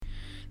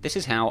This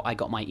is how I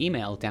got my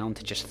email down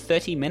to just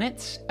 30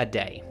 minutes a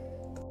day.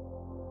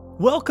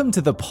 Welcome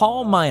to the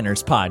Paul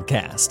Miners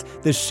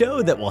Podcast, the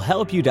show that will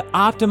help you to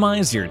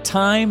optimize your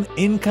time,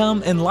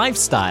 income, and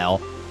lifestyle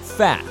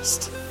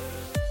fast.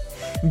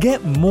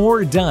 Get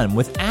more done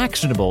with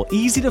actionable,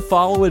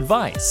 easy-to-follow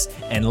advice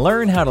and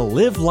learn how to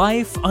live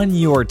life on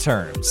your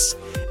terms.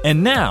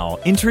 And now,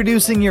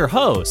 introducing your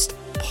host,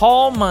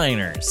 Paul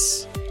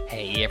Miners.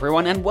 Hey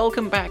everyone, and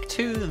welcome back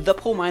to the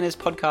Paul Miners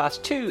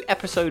Podcast, to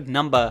episode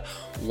number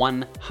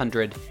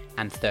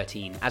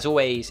 113. As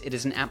always, it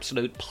is an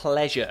absolute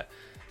pleasure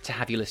to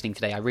have you listening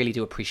today. I really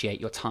do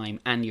appreciate your time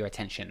and your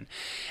attention.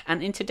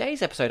 And in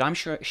today's episode, I'm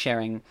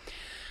sharing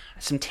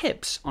some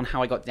tips on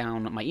how I got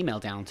my email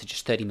down to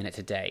just 30 minutes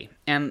a day.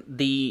 And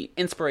the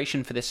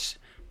inspiration for this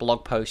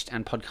blog post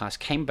and podcast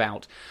came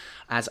about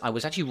as I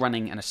was actually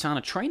running an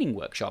Asana training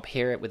workshop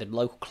here with a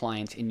local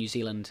client in New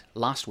Zealand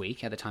last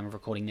week at the time of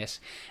recording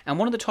this. And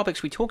one of the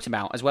topics we talked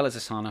about, as well as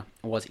Asana,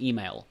 was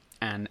email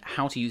and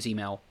how to use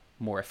email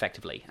more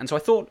effectively. And so I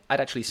thought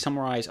I'd actually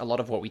summarize a lot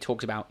of what we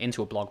talked about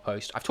into a blog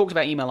post. I've talked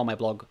about email on my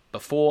blog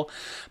before,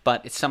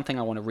 but it's something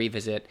I want to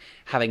revisit,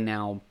 having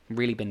now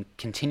really been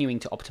continuing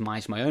to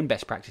optimize my own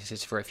best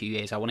practices for a few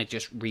years. I want to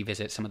just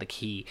revisit some of the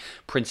key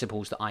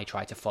principles that I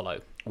try to follow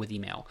with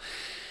email.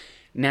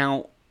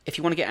 Now, if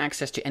you want to get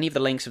access to any of the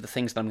links of the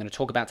things that I'm going to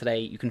talk about today,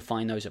 you can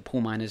find those at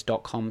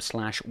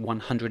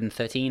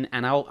paulminers.com/113,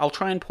 and I'll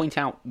try and point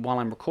out while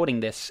I'm recording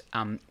this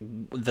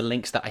the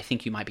links that I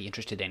think you might be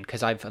interested in,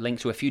 because I've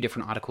linked to a few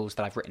different articles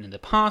that I've written in the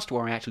past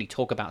where I actually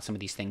talk about some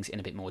of these things in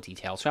a bit more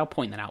detail, so I'll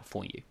point that out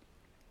for you.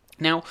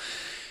 Now,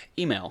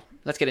 email.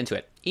 Let's get into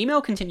it. Email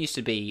continues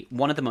to be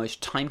one of the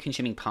most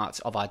time-consuming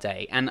parts of our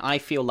day, and I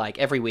feel like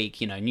every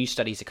week, new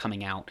studies are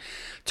coming out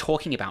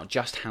talking about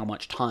just how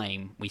much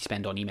time we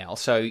spend on email.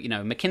 So,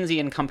 McKinsey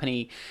and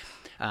Company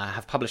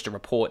have published a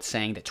report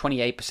saying that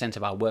 28%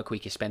 of our work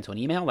week is spent on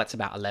email. That's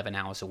about 11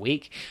 hours a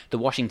week. The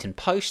Washington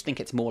Post think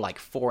it's more like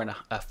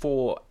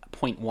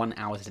 4.1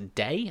 hours a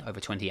day, over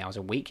 20 hours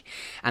a week.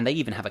 And they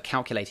even have a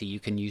calculator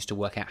you can use to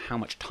work out how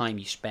much time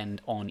you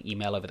spend on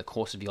email over the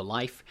course of your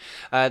life.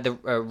 The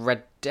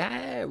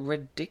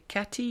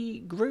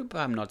Radicati group,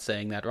 I'm not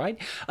saying that right.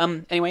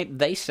 Anyway,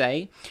 they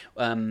say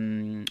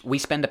we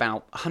send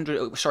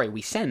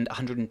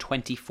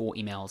 124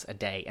 emails a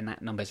day, and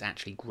that number is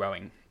actually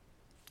growing.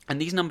 And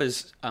these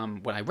numbers,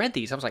 when I read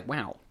these, I was like,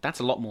 wow, that's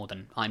a lot more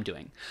than I'm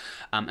doing.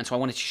 And so I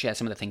wanted to share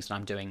some of the things that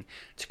I'm doing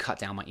to cut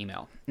down my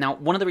email. Now,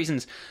 one of the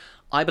reasons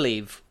I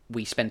believe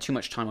we spend too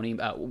much time on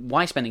email,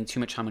 why spending too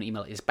much time on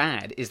email is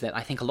bad, is that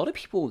I think a lot of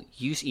people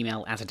use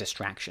email as a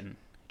distraction.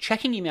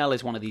 Checking email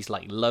is one of these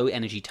low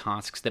energy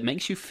tasks that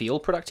makes you feel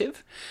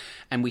productive,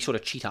 and we sort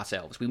of cheat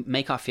ourselves. We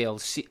make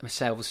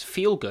ourselves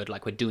feel good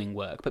like we're doing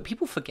work, but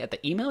people forget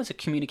that email is a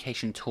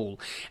communication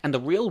tool, and the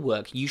real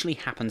work usually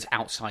happens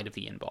outside of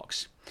the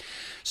inbox.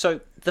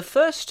 So the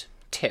first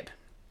tip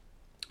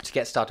to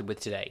get started with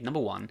today, number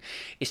one,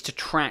 is to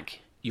track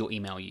your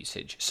email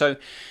usage. So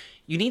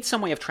you need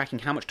some way of tracking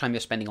how much time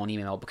you're spending on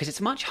email, because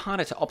it's much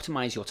harder to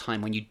optimize your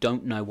time when you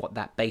don't know what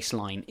that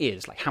baseline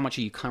is. Like, how much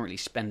are you currently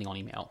spending on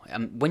email?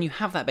 When you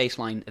have that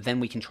baseline, then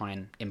we can try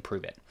and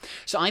improve it.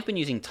 So I've been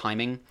using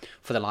timing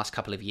for the last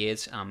couple of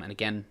years. And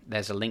again,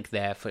 there's a link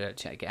there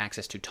to get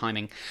access to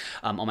timing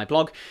on my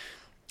blog.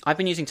 I've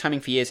been using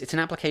timing for years. It's an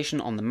application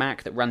on the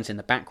Mac that runs in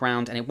the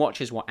background, and it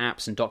watches what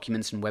apps and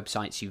documents and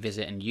websites you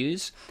visit and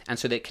use, and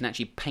so that it can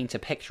actually paint a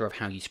picture of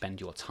how you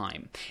spend your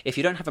time. If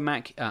you don't have a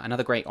Mac,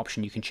 another great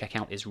option you can check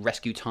out is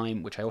Rescue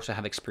Time, which I also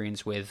have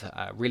experience with.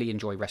 Really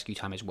enjoy Rescue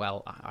Time as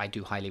well. I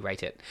do highly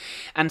rate it.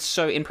 And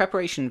so in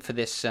preparation for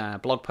this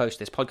blog post,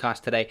 this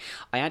podcast today,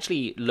 I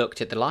actually looked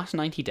at the last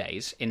 90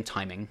 days in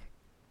timing,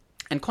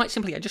 and quite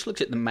simply, I just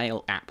looked at the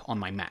Mail app on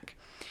my Mac.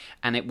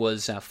 And it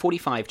was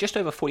just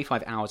over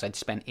 45 hours I'd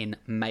spent in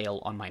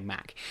Mail on my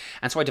Mac.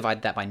 And so I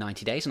divided that by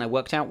 90 days, and I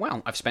worked out,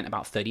 wow, I've spent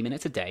about 30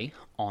 minutes a day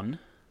on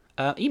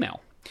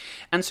email.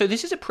 And so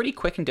this is a pretty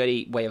quick and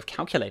dirty way of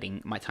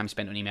calculating my time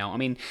spent on email. I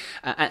mean,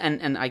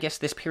 and I guess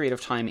this period of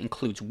time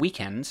includes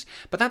weekends,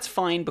 but that's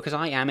fine because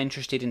I am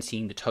interested in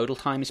seeing the total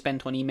time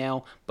spent on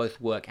email, both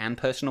work and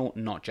personal,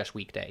 not just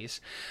weekdays.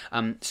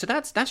 So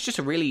that's just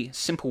a really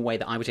simple way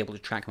that I was able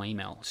to track my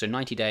email. So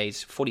 90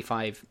 days,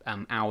 45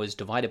 hours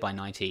divided by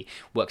 90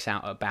 works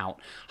out about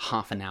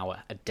half an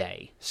hour a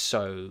day.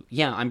 So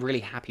yeah, I'm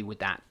really happy with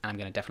that. I'm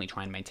going to definitely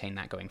try and maintain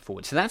that going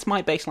forward. So that's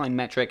my baseline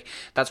metric.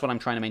 That's what I'm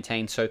trying to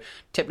maintain. So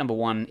tip number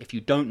one, if you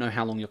don't know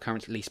how long you're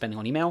currently spending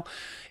on email,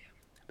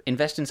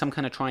 invest in some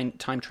kind of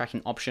time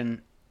tracking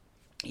option.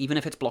 Even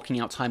if it's blocking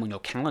out time on your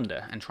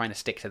calendar and trying to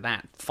stick to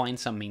that, find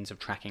some means of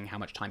tracking how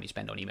much time you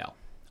spend on email.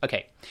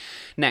 Okay,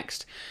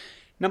 next.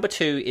 Number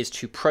two is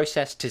to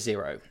process to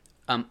zero.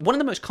 One of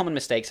the most common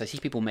mistakes I see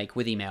people make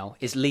with email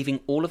is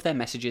leaving all of their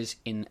messages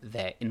in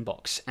their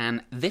inbox.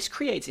 And this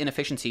creates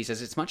inefficiencies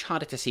as it's much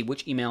harder to see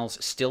which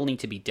emails still need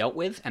to be dealt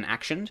with and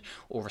actioned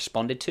or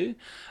responded to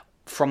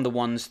from the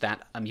ones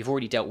that you've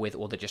already dealt with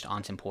or that just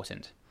aren't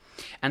important.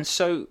 And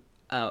so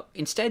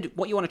instead,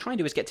 what you want to try and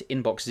do is get to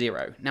inbox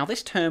zero. Now,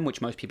 this term,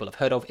 which most people have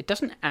heard of, it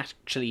doesn't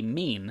actually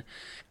mean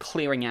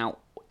clearing out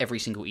every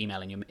single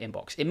email in your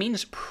inbox. It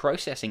means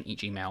processing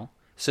each email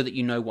so that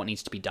you know what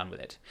needs to be done with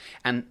it.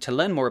 And to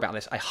learn more about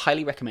this, I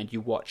highly recommend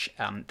you watch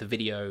the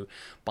video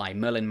by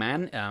Merlin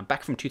Mann.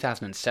 Back from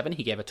 2007,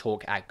 he gave a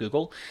talk at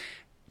Google.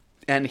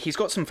 And he's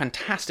got some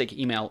fantastic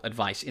email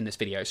advice in this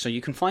video. So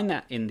you can find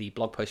that in the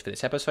blog post for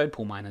this episode,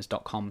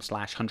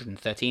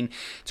 paulminers.com/113.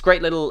 It's a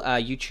great little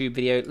YouTube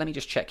video. Let me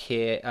just check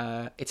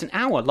here. It's an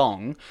hour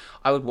long.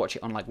 I would watch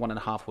it on like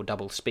 1.5 or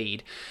double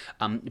speed.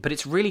 But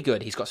it's really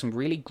good. He's got some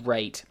really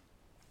great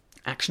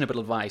actionable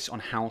advice on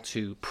how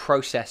to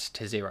process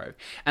to zero.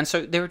 And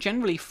so there are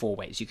generally 4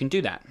 ways you can do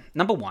that.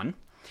 Number 1,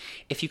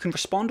 if you can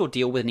respond or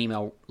deal with an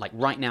email like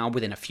right now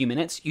within a few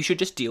minutes, you should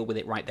just deal with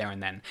it right there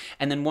and then.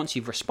 And then once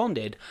you've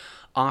responded,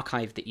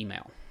 archive the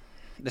email.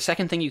 The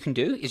second thing you can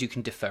do is you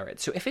can defer it.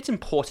 So if it's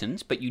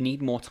important, but you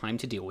need more time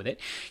to deal with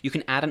it, you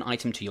can add an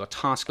item to your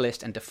task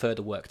list and defer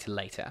the work to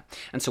later.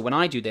 And so when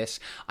I do this,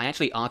 I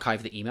actually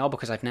archive the email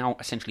because I've now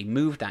essentially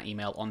moved that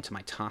email onto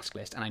my task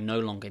list and I no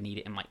longer need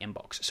it in my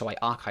inbox. So I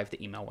archive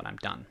the email when I'm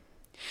done.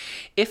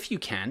 If you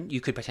can, you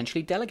could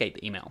potentially delegate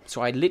the email.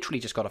 So I literally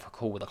just got off a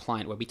call with a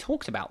client where we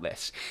talked about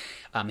this.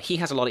 He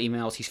has a lot of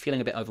emails. He's feeling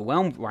a bit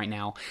overwhelmed right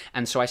now.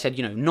 And so I said,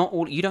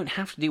 you don't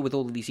have to deal with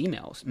all of these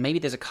emails. Maybe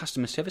there's a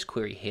customer service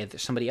query here that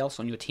somebody else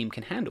on your team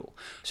can handle.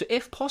 So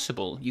if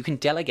possible, you can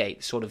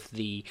delegate sort of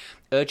the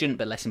urgent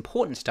but less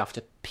important stuff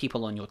to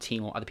people on your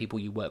team or other people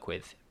you work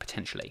with,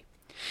 potentially.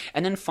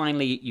 And then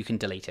finally, you can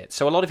delete it.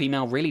 So a lot of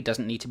email really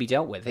doesn't need to be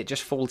dealt with. It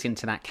just falls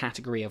into that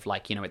category of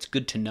it's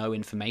good to know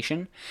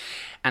information.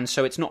 And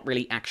so it's not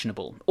really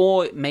actionable.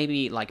 Or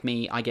maybe like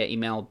me, I get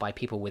emailed by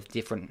people with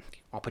different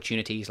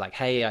opportunities like,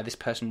 hey, this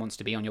person wants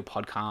to be on your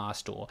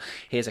podcast, or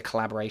here's a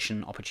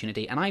collaboration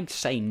opportunity. And I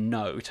say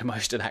no to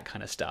most of that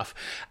kind of stuff.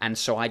 And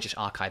so I just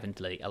archive and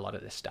delete a lot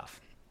of this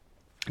stuff.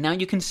 Now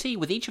you can see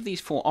with each of these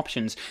 4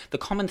 options, the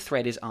common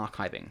thread is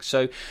archiving.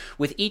 So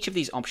with each of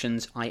these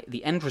options,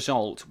 the end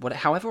result,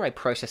 however I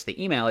process the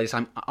email, is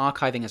I'm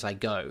archiving as I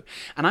go.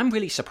 And I'm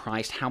really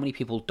surprised how many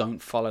people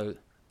don't follow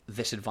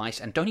this advice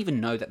and don't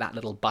even know that that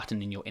little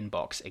button in your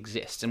inbox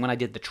exists. And when I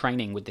did the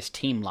training with this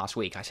team last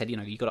week, I said,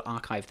 you got to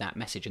archive that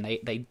message, and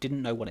they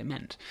didn't know what it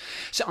meant.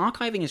 So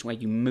archiving is where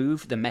you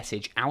move the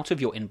message out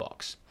of your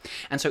inbox.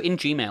 And so in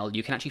Gmail,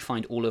 you can actually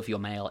find all of your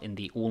mail in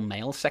the All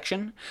Mail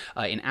section.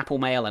 In Apple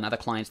Mail and other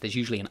clients, there's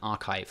usually an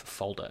archive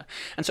folder.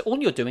 And so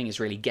all you're doing is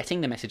really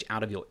getting the message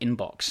out of your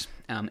inbox.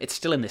 It's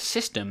still in the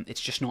system,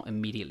 it's just not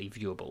immediately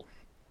viewable.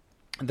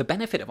 The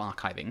benefit of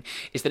archiving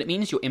is that it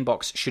means your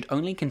inbox should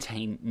only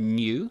contain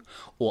new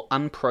or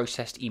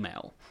unprocessed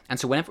email. And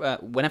so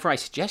whenever I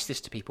suggest this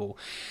to people,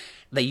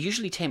 they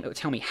usually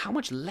tell me how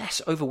much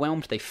less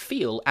overwhelmed they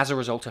feel as a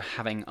result of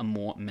having a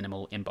more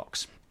minimal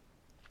inbox.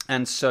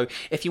 And so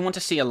if you want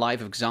to see a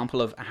live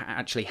example of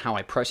actually how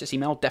I process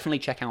email, definitely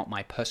check out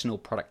my personal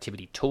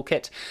productivity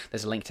toolkit.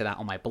 There's a link to that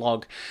on my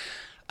blog.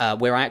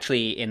 Where I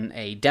actually, in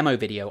a demo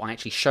video, I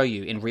actually show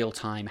you in real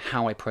time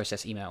how I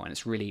process email, and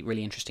it's really,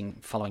 really interesting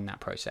following that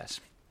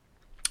process.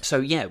 So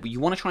yeah, you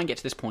want to try and get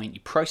to this point,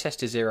 you process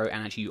to zero,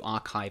 and actually you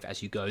archive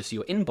as you go, so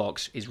your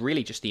inbox is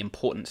really just the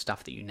important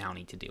stuff that you now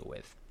need to deal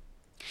with.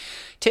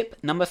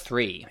 Tip number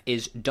 3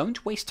 is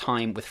don't waste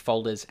time with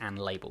folders and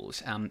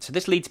labels. So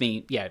this leads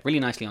me, really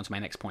nicely onto my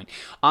next point.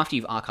 After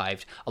you've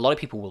archived, a lot of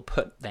people will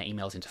put their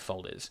emails into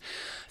folders.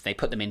 They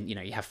put them in,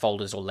 you have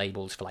folders or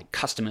labels for like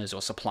customers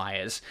or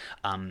suppliers.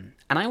 And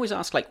I always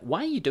ask,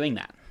 why are you doing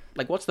that?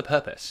 What's the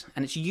purpose?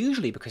 And it's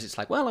usually because it's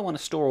I want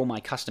to store all my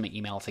customer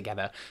email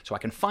together so I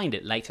can find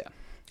it later.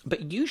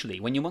 But usually,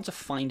 when you want to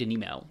find an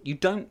email, you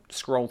don't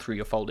scroll through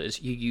your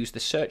folders, you use the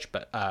search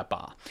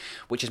bar,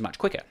 which is much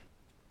quicker.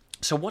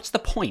 So what's the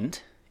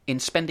point in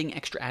spending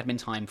extra admin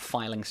time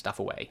filing stuff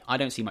away? I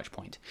don't see much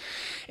point.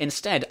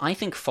 Instead, I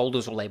think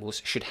folders or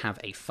labels should have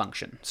a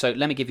function. So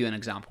let me give you an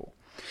example.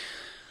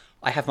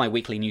 I have my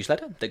weekly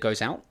newsletter that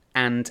goes out,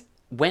 and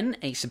when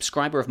a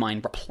subscriber of mine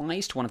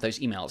replies to one of those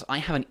emails, I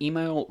have an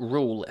email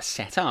rule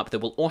set up that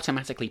will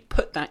automatically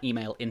put that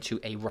email into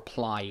a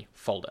reply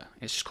folder.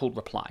 It's just called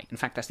reply. In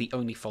fact, that's the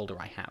only folder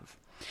I have.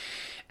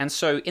 And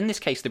so in this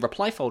case, the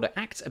reply folder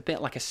acts a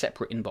bit like a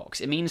separate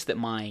inbox. It means that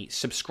my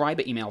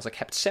subscriber emails are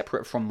kept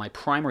separate from my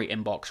primary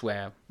inbox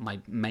where my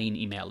main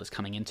email is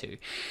coming into.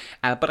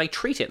 But I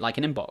treat it like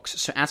an inbox.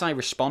 So as I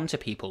respond to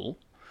people,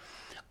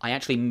 I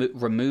actually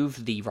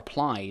remove the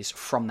replies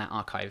from that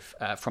archive,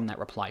 from that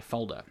reply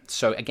folder.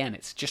 So again,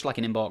 it's just like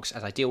an inbox.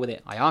 As I deal with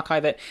it, I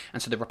archive it.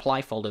 And so the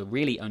reply folder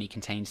really only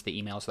contains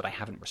the emails that I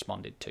haven't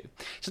responded to.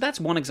 So that's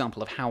one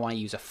example of how I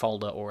use a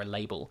folder or a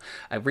label,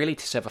 really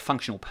to serve a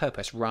functional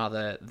purpose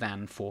rather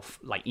than for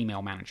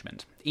email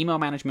management. Email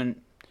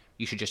management,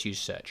 you should just use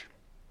search.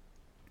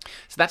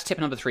 So that's tip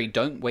number 3,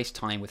 don't waste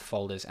time with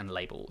folders and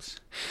labels.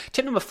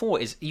 Tip number 4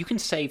 is you can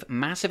save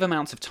massive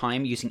amounts of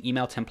time using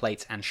email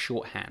templates and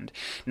shorthand.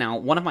 Now,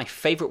 one of my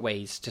favorite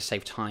ways to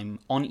save time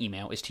on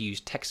email is to use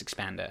Text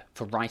Expander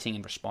for writing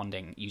and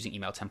responding using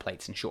email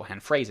templates and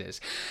shorthand phrases.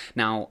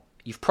 Now,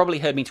 You've probably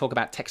heard me talk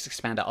about Text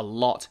Expander a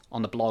lot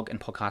on the blog and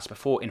podcast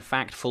before. In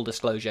fact, full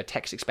disclosure,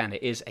 Text Expander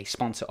is a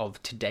sponsor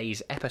of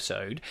today's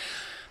episode.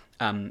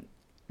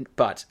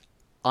 But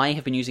I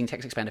have been using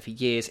Text Expander for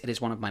years. It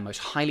is one of my most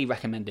highly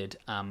recommended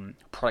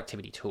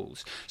productivity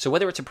tools. So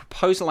whether it's a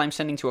proposal I'm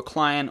sending to a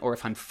client, or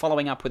if I'm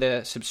following up with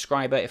a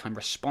subscriber, if I'm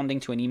responding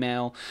to an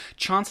email,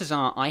 chances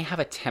are I have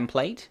a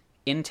template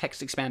in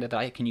Text Expander that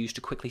I can use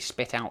to quickly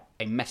spit out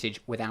a message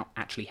without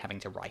actually having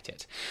to write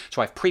it. So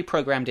I've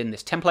pre-programmed in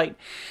this template,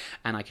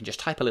 and I can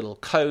just type a little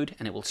code,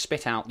 and it will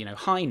spit out,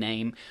 hi,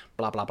 name,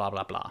 blah, blah, blah,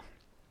 blah, blah.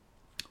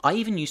 I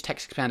even use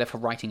Text Expander for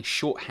writing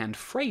shorthand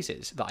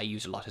phrases that I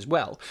use a lot as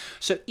well.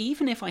 So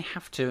even if I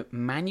have to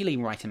manually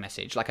write a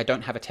message, like I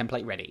don't have a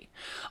template ready,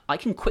 I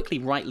can quickly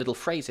write little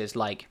phrases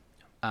like,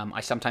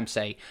 I sometimes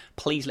say,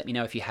 please let me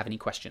know if you have any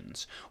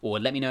questions, or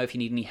let me know if you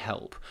need any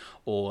help,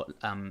 or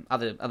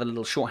other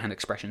little shorthand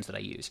expressions that I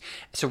use.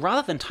 So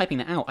rather than typing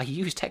that out, I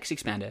use Text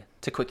Expander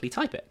to quickly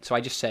type it. So I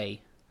just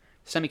say,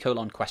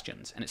 semicolon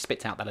questions, and it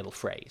spits out that little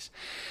phrase.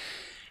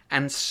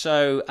 And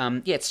so,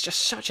 it's just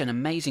such an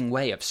amazing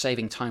way of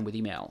saving time with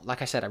email.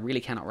 Like I said, I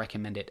really cannot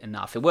recommend it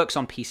enough. It works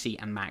on PC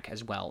and Mac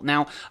as well.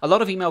 Now, a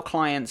lot of email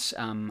clients,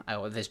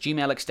 there's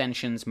Gmail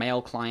extensions,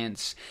 mail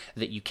clients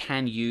that you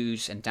can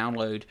use and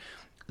download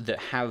that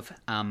have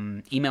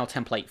email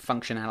template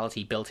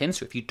functionality built in.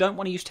 So if you don't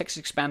want to use Text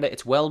Expander,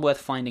 it's well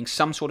worth finding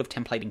some sort of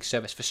templating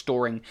service for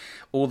storing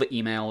all the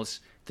emails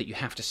that you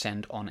have to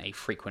send on a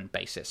frequent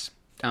basis.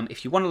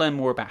 If you want to learn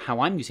more about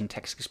how I'm using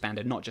Text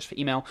Expander, not just for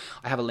email,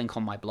 I have a link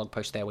on my blog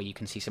post there where you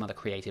can see some other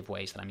creative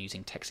ways that I'm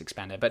using Text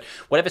Expander. But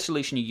whatever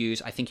solution you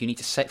use, I think you need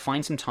to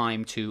find some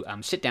time to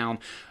sit down,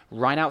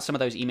 write out some of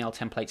those email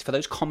templates for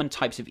those common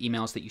types of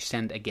emails that you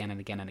send again and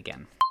again and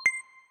again.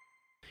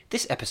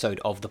 This episode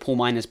of the Paul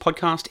Miners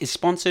podcast is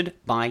sponsored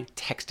by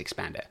Text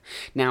Expander.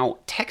 Now,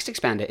 Text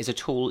Expander is a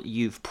tool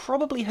you've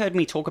probably heard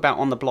me talk about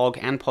on the blog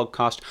and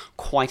podcast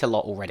quite a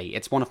lot already.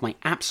 It's one of my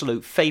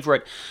absolute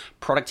favorite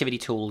productivity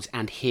tools,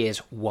 and here's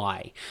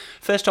why.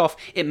 First off,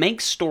 it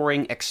makes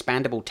storing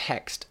expandable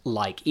text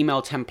like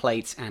email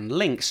templates and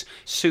links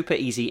super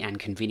easy and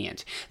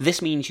convenient.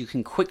 This means you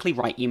can quickly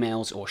write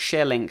emails or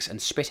share links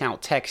and spit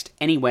out text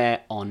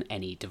anywhere on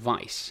any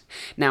device.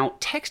 Now,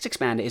 Text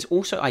Expander is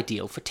also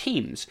ideal for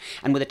Teams.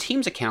 And with a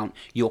Teams account,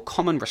 your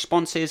common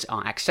responses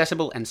are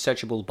accessible and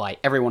searchable by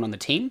everyone on the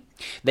team.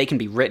 They can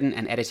be written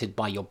and edited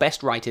by your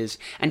best writers,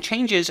 and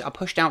changes are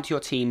pushed out to your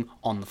team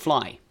on the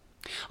fly.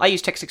 I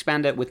use Text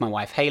Expander with my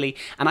wife Haley,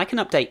 and I can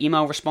update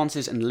email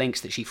responses and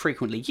links that she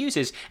frequently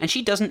uses, and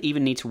she doesn't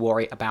even need to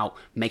worry about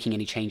making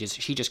any changes.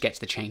 She just gets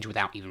the change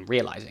without even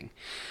realizing.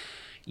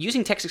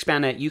 Using Text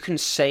Expander, you can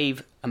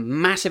save a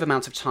massive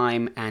amounts of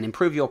time and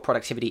improve your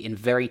productivity in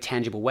very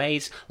tangible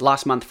ways.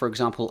 Last month, for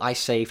example, I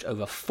saved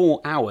over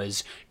 4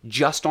 hours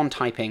just on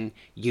typing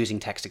using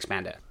Text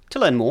Expander. To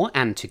learn more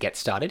and to get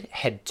started,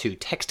 head to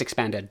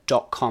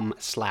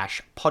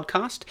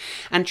textexpander.com/podcast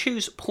and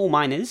choose Paul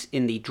Miners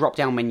in the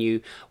drop-down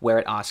menu where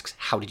it asks,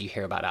 how did you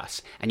hear about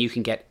us? And you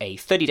can get a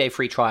 30-day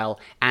free trial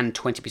and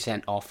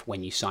 20% off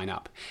when you sign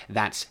up.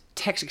 That's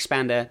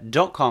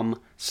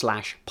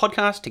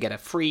textexpander.com/podcast to get a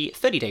free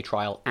 30-day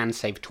trial and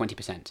save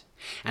 20%.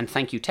 And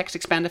thank you, Text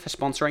Expander, for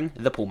sponsoring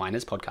the Paul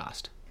Miners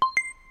podcast.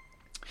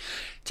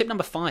 Tip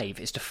number 5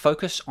 is to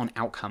focus on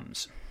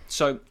outcomes.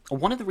 So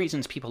one of the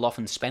reasons people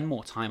often spend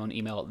more time on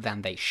email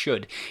than they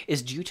should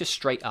is due to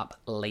straight up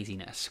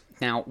laziness.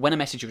 Now, when a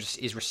message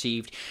is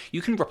received,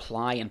 you can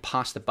reply and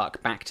pass the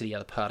buck back to the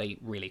other party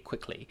really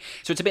quickly.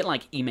 So it's a bit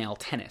like email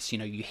tennis.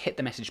 You hit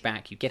the message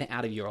back, you get it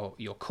out of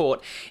your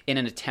court in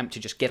an attempt to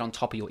just get on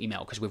top of your email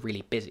because we're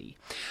really busy.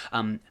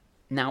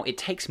 Now, it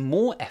takes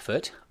more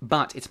effort,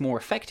 but it's more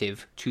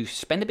effective to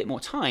spend a bit more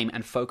time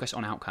and focus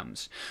on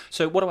outcomes.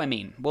 So what do I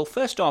mean? Well,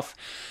 first off,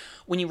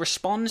 when you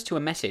respond to a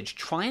message,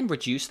 try and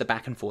reduce the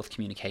back and forth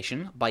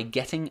communication by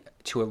getting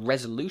to a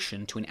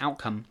resolution, to an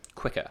outcome,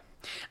 quicker.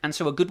 And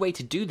so a good way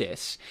to do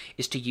this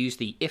is to use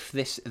the if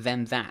this,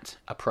 then that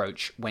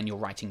approach when you're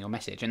writing your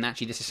message. And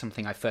actually, this is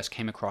something I first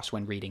came across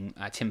when reading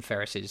Tim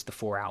Ferriss's The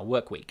 4-Hour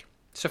Workweek.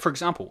 So for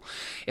example,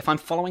 if I'm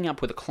following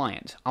up with a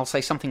client, I'll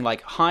say something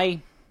like,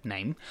 hi,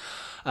 name,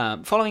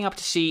 following up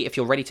to see if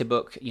you're ready to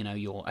book,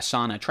 your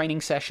Asana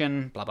training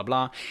session, blah, blah,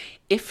 blah.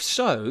 If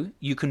so,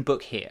 you can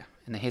book here.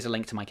 And here's a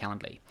link to my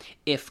Calendly.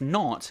 If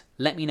not,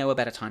 let me know a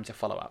better time to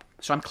follow up.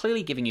 So I'm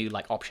clearly giving you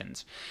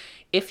options.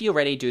 If you're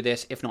ready, do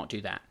this. If not,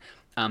 do that.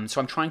 So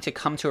I'm trying to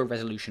come to a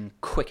resolution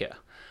quicker.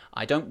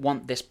 I don't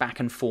want this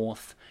back and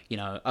forth,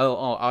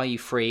 are you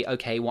free?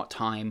 Okay, what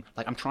time?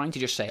 I'm trying to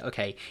just say,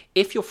 okay,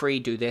 if you're free,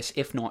 do this.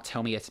 If not,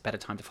 tell me it's a better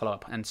time to follow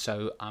up. And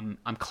so I'm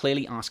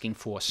clearly asking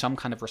for some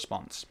kind of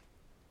response.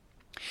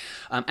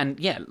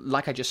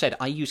 Like I just said,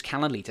 I use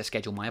Calendly to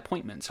schedule my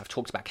appointments. I've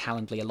talked about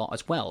Calendly a lot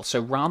as well. So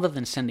rather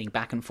than sending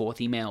back and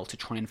forth email to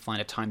try and find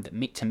a time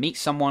to meet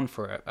someone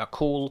for a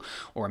call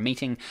or a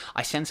meeting,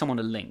 I send someone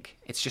a link.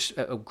 It's just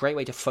a great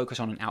way to focus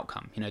on an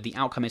outcome. The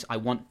outcome is I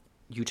want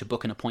you to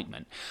book an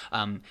appointment.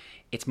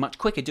 It's much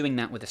quicker doing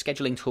that with a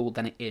scheduling tool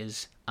than it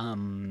is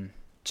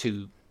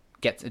to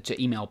get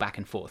to email back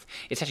and forth.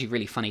 It's actually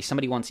really funny.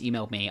 Somebody once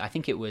emailed me. I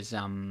think it was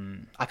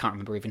I can't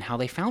remember even how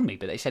they found me,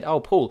 but they said, "Oh,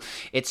 Paul,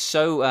 it's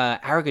so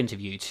arrogant of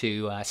you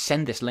to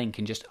send this link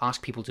and just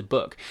ask people to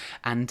book."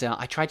 And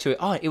I tried to.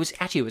 It was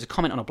a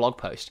comment on a blog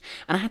post,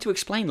 and I had to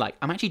explain, like,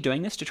 I'm actually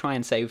doing this to try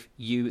and save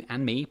you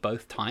and me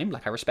both time.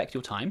 Like, I respect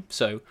your time,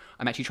 so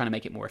I'm actually trying to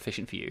make it more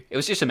efficient for you. It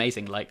was just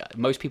amazing. Like,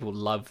 most people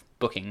love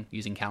booking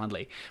using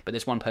Calendly, but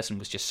this one person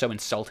was just so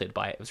insulted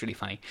by it. It was really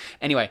funny.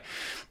 Anyway,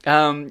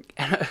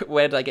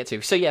 where did I get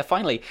to? So yeah,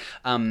 finally,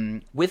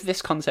 with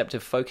this concept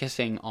of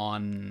focusing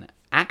on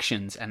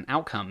actions and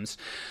outcomes,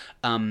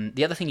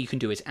 the other thing you can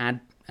do is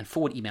add and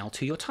forward email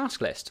to your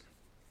task list.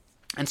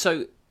 And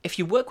so if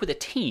you work with a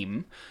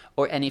team,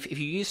 and if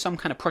you use some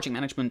kind of project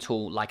management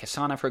tool like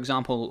Asana, for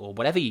example, or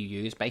whatever you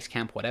use,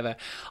 Basecamp, whatever,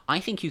 I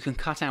think you can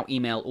cut out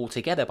email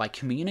altogether by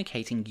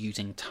communicating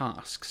using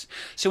tasks.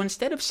 So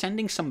instead of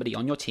sending somebody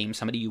on your team,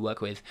 somebody you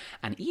work with,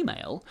 an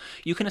email,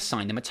 you can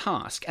assign them a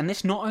task. And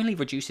this not only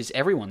reduces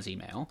everyone's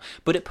email,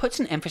 but it puts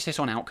an emphasis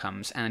on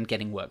outcomes and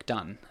getting work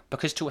done.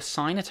 Because to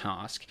assign a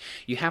task,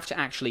 you have to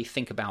actually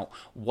think about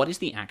what is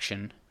the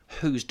action,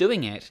 who's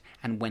doing it,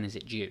 and when is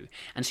it due.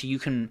 And so you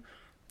can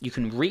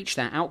reach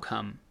that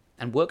outcome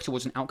and work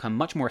towards an outcome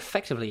much more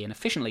effectively and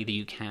efficiently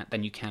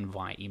than you can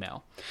via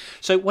email.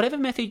 So whatever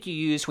method you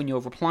use when you're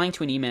replying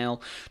to an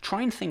email,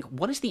 try and think,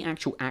 what is the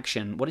actual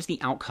action, what is the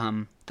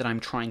outcome that I'm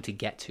trying to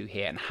get to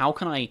here, and how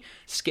can I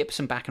skip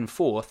some back and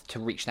forth to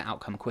reach that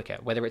outcome quicker,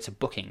 whether it's a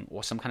booking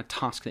or some kind of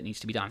task that needs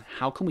to be done.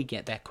 How can we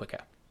get there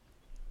quicker?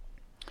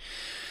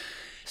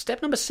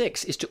 Step number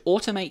 6 is to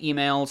automate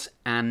emails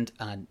and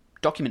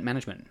document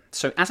management.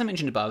 So as I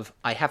mentioned above,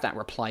 I have that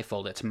reply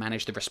folder to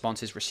manage the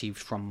responses received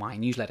from my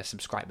newsletter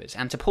subscribers.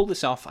 And to pull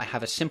this off, I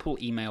have a simple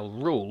email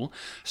rule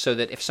so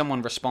that if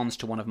someone responds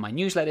to one of my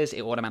newsletters,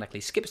 it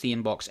automatically skips the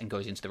inbox and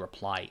goes into the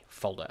reply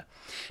folder.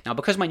 Now,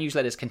 because my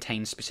newsletters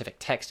contain specific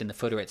text in the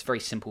footer, it's very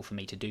simple for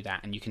me to do that.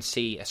 And you can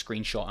see a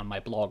screenshot on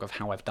my blog of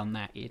how I've done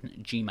that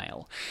in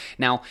Gmail.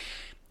 Now,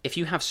 if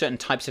you have certain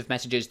types of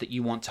messages that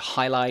you want to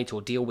highlight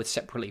or deal with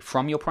separately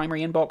from your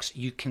primary inbox,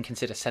 you can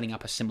consider setting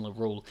up a similar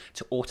rule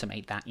to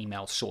automate that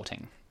email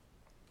sorting.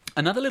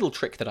 Another little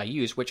trick that I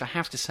use, which I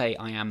have to say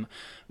I am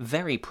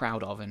very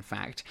proud of, in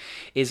fact,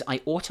 is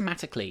I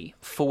automatically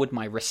forward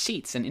my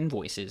receipts and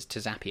invoices to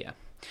Zapier.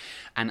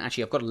 And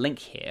actually, I've got a link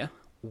here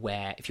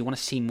where if you want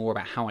to see more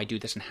about how I do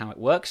this and how it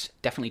works,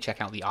 definitely check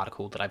out the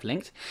article that I've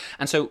linked.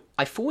 And so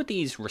I forward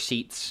these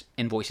receipts,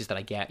 invoices that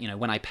I get,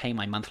 when I pay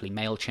my monthly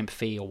MailChimp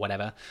fee or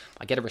whatever,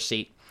 I get a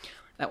receipt.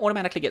 That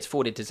automatically gets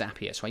forwarded to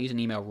Zapier, so I use an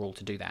email rule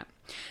to do that.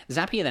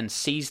 Zapier then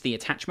sees the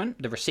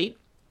attachment, the receipt,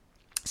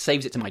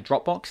 saves it to my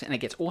Dropbox, and it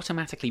gets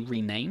automatically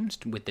renamed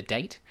with the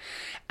date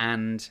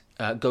and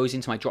goes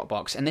into my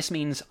Dropbox. And this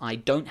means I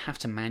don't have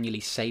to manually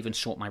save and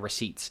sort my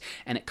receipts,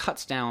 and it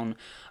cuts down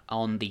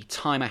on the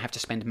time I have to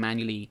spend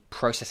manually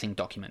processing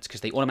documents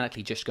because they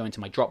automatically just go into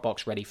my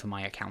Dropbox ready for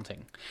my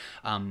accounting.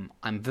 I'm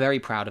very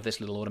proud of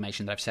this little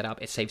automation that I've set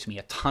up. It saves me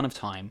a ton of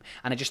time,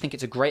 and I just think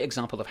it's a great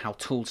example of how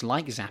tools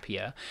like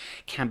Zapier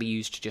can be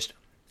used to just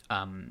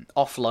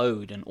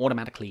offload and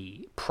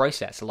automatically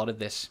process a lot of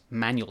this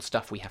manual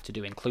stuff we have to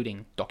do,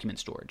 including document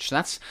storage. So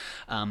that's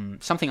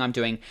something I'm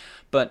doing.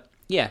 But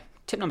yeah,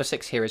 tip number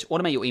 6 here is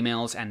automate your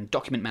emails and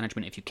document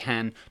management if you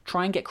can.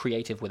 Try and get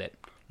creative with it.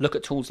 Look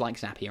at tools like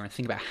Zapier and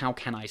think about how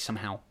can I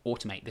somehow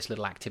automate this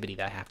little activity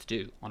that I have to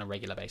do on a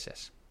regular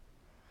basis.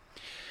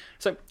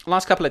 So,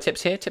 last couple of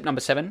tips here. Tip number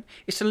 7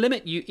 is to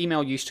limit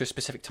email use to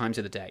specific times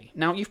of the day.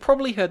 Now, you've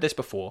probably heard this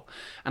before,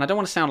 and I don't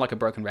want to sound like a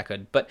broken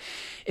record, but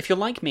if you're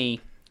like me,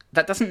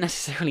 that doesn't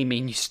necessarily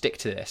mean you stick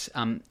to this.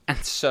 And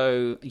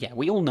so, yeah,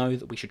 we all know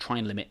that we should try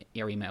and limit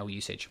your email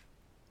usage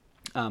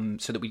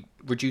so that we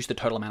reduce the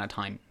total amount of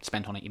time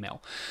spent on an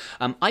email.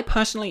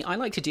 I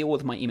like to deal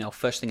with my email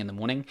first thing in the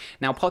morning.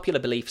 Now, popular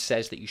belief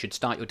says that you should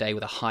start your day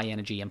with a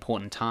high-energy,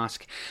 important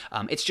task.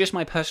 It's just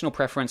my personal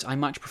preference. I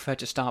much prefer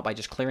to start by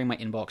just clearing my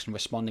inbox and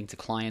responding to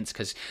clients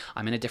because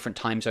I'm in a different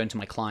time zone to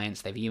my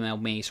clients. They've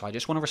emailed me, so I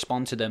just want to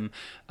respond to them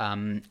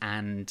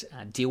and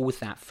deal with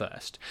that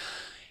first.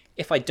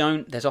 If I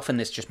don't, there's often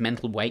this just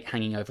mental weight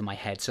hanging over my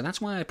head, so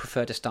that's why I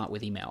prefer to start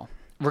with email.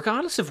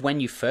 Regardless of when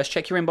you first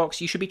check your inbox,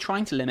 you should be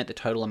trying to limit the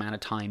total amount of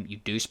time you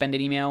do spend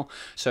in email.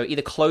 So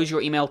either close your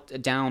email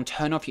down,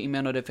 turn off your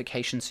email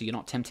notifications so you're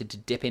not tempted to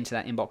dip into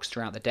that inbox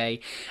throughout the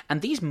day.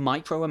 And these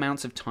micro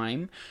amounts of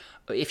time,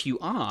 if you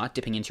are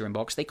dipping into your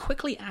inbox, they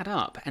quickly add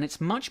up, and it's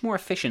much more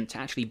efficient to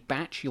actually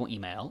batch your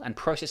email and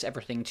process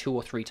everything 2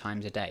 or 3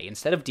 times a day.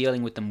 Instead of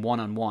dealing with them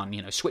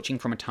one-on-one, switching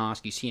from a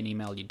task, you see an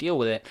email, you deal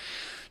with it,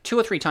 2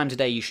 or 3 times a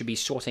day, you should be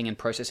sorting and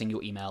processing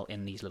your email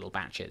in these little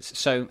batches.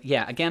 So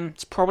yeah, again,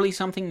 it's probably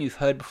something you've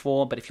heard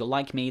before, but if you're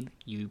like me,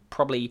 you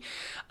probably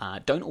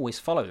don't always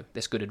follow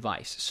this good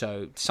advice.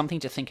 So something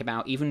to think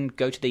about. Even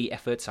go to the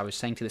efforts. I was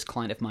saying to this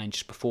client of mine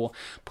just before,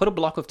 put a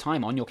block of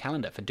time on your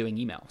calendar for doing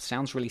email.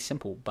 Sounds really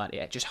simple, but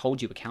it just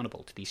holds you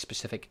accountable to these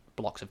specific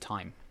blocks of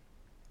time.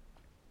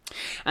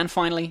 And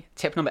finally,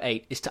 tip number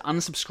 8 is to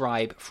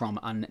unsubscribe from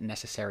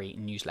unnecessary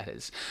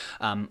newsletters.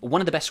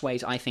 One of the best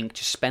ways, I think,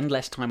 to spend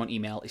less time on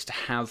email is to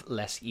have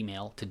less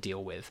email to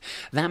deal with.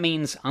 That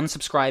means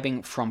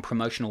unsubscribing from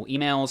promotional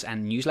emails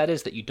and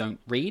newsletters that you don't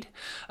read.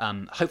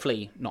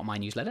 Hopefully not my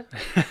newsletter.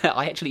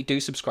 I actually do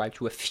subscribe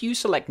to a few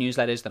select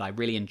newsletters that I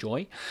really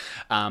enjoy,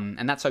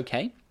 and that's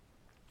okay.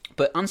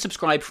 But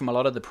unsubscribe from a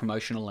lot of the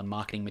promotional and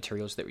marketing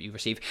materials that you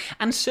receive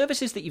and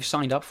services that you've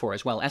signed up for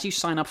as well. As you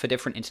sign up for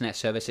different internet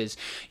services,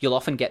 you'll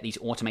often get these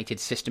automated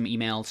system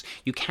emails.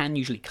 You can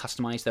usually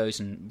customize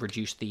those and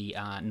reduce the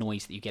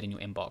noise that you get in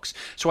your inbox.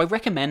 So I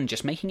recommend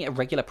just making it a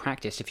regular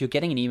practice. If you're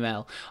getting an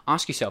email,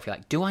 ask yourself, you're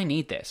like, do I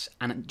need this?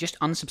 And just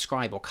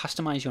unsubscribe or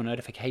customize your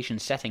notification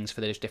settings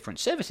for those different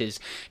services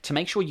to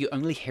make sure you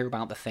only hear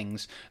about the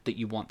things that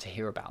you want to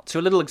hear about. So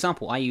a little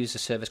example, I use a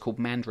service called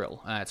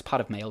Mandrill. It's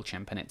part of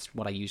MailChimp, and it's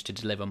what I use to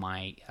deliver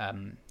my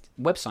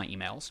website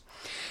emails,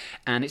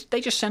 and they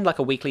just send like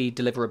a weekly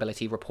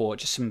deliverability report,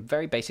 just some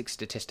very basic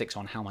statistics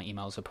on how my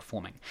emails are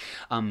performing.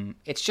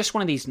 It's just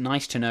one of these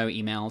nice to know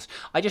emails.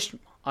 I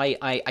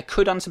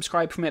could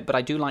unsubscribe from it, but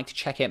I do like to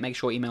check it, make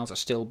sure emails are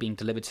still being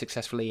delivered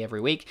successfully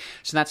every week.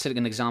 So that's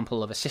an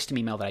example of a system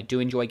email that I do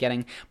enjoy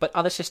getting. But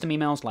other system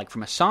emails, like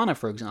from Asana,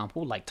 for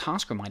example, like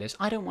task reminders,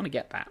 I don't want to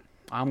get that.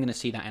 I'm going to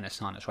see that in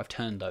Asana, so I've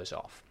turned those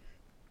off.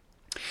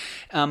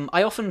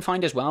 I often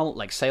find as well,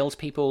 like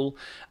salespeople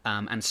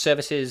and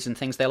services and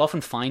things, they'll often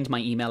find my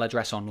email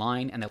address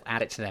online and they'll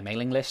add it to their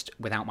mailing list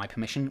without my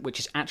permission, which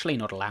is actually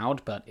not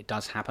allowed, but it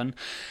does happen.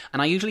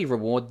 And I usually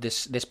reward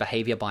this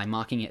behavior by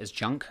marking it as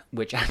junk,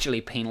 which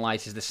actually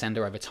penalizes the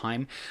sender over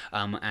time,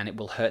 and it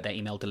will hurt their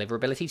email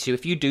deliverability. So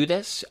if you do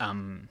this,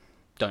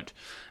 don't.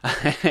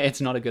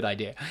 It's not a good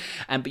idea.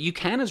 But you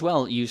can as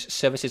well use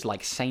services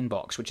like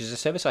SaneBox, which is a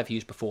service I've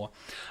used before,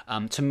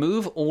 to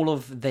move all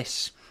of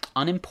this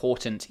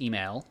unimportant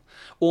email,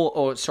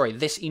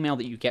 this email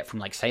that you get from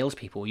like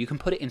salespeople, you can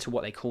put it into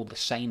what they call the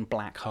sane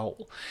black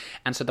hole.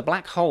 And so the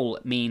black hole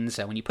means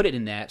when you put it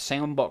in there,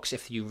 SaneBox,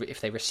 if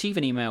they receive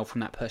an email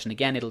from that person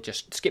again, it'll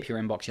just skip your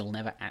inbox. You'll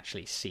never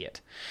actually see it.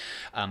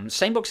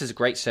 SaneBox is a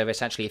great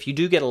service, actually. If you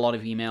do get a lot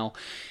of email,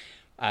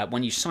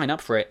 when you sign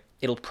up for it,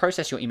 it'll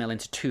process your email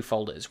into 2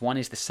 folders. One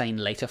is the Sane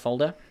Later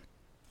folder,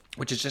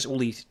 which is just all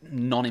these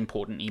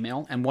non-important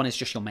email, and one is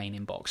just your main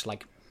inbox,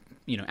 like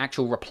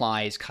actual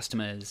replies,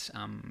 customers,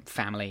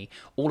 family,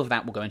 all of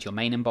that will go into your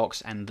main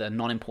inbox, and the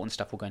non-important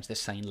stuff will go into the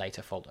Sane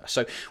Later folder.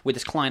 So with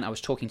this client I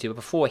was talking to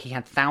before, he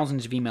had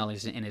thousands of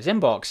emails in his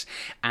inbox,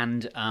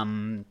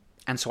 and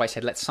so I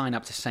said, let's sign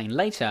up to Sane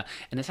Later,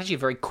 and it's actually a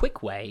very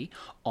quick way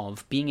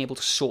of being able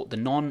to sort the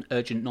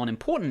non-urgent,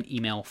 non-important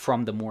email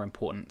from the more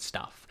important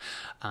stuff.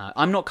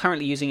 I'm not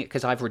currently using it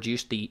because I've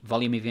reduced the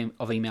volume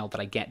of email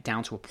that I get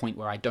down to a point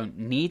where I don't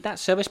need that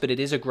service, but it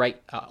is a great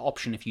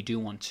option if you do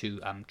want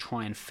to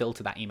try and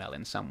filter that email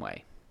in some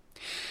way.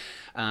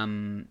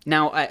 Another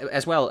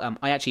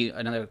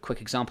quick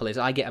example is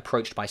I get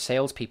approached by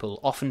salespeople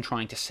often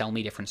trying to sell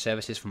me different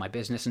services for my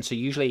business, and so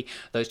usually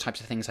those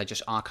types of things I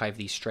just archive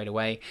these straight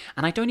away,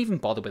 and I don't even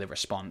bother with a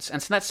response.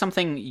 And so that's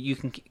something you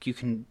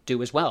can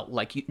do as well.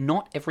 Like,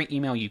 not every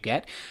email you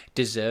get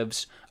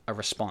deserves a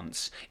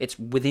response. It's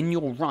within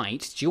your right.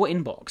 It's your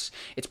inbox.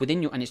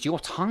 It's your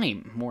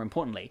time. More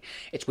importantly,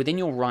 it's within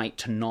your right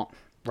to not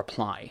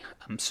reply.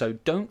 So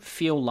don't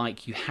feel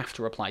like you have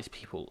to reply to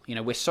people.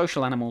 We're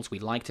social animals. We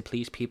like to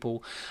please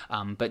people.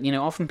 But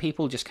often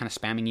people just kind of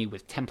spamming you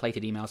with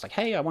templated emails like,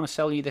 hey, I want to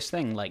sell you this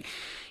thing. Like,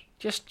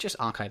 just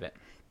archive it.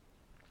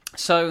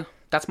 So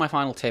that's my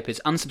final tip, is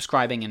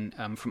unsubscribing and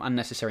from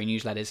unnecessary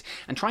newsletters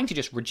and trying to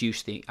just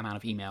reduce the amount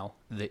of email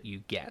that you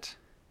get.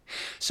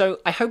 So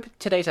I hope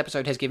today's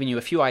episode has given you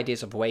a few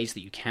ideas of ways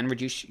that you can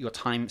reduce your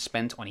time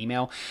spent on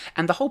email.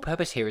 And the whole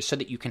purpose here is so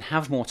that you can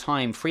have more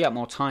time, free up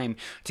more time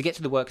to get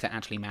to the work that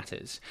actually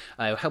matters.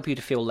 It'll help you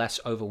to feel less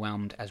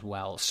overwhelmed as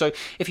well. So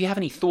if you have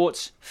any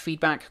thoughts,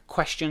 feedback,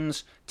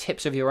 questions,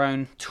 tips of your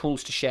own,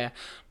 tools to share,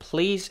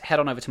 please head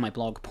on over to my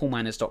blog,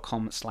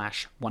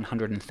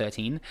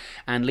 paulminers.com/113,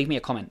 and leave me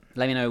a comment.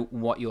 Let me know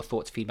what your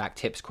thoughts, feedback,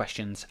 tips,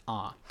 questions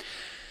are.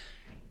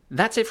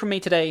 That's it from me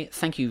today.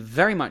 Thank you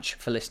very much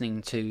for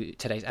listening to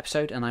today's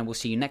episode, and I will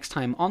see you next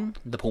time on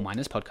the Paul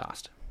Miners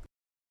Podcast.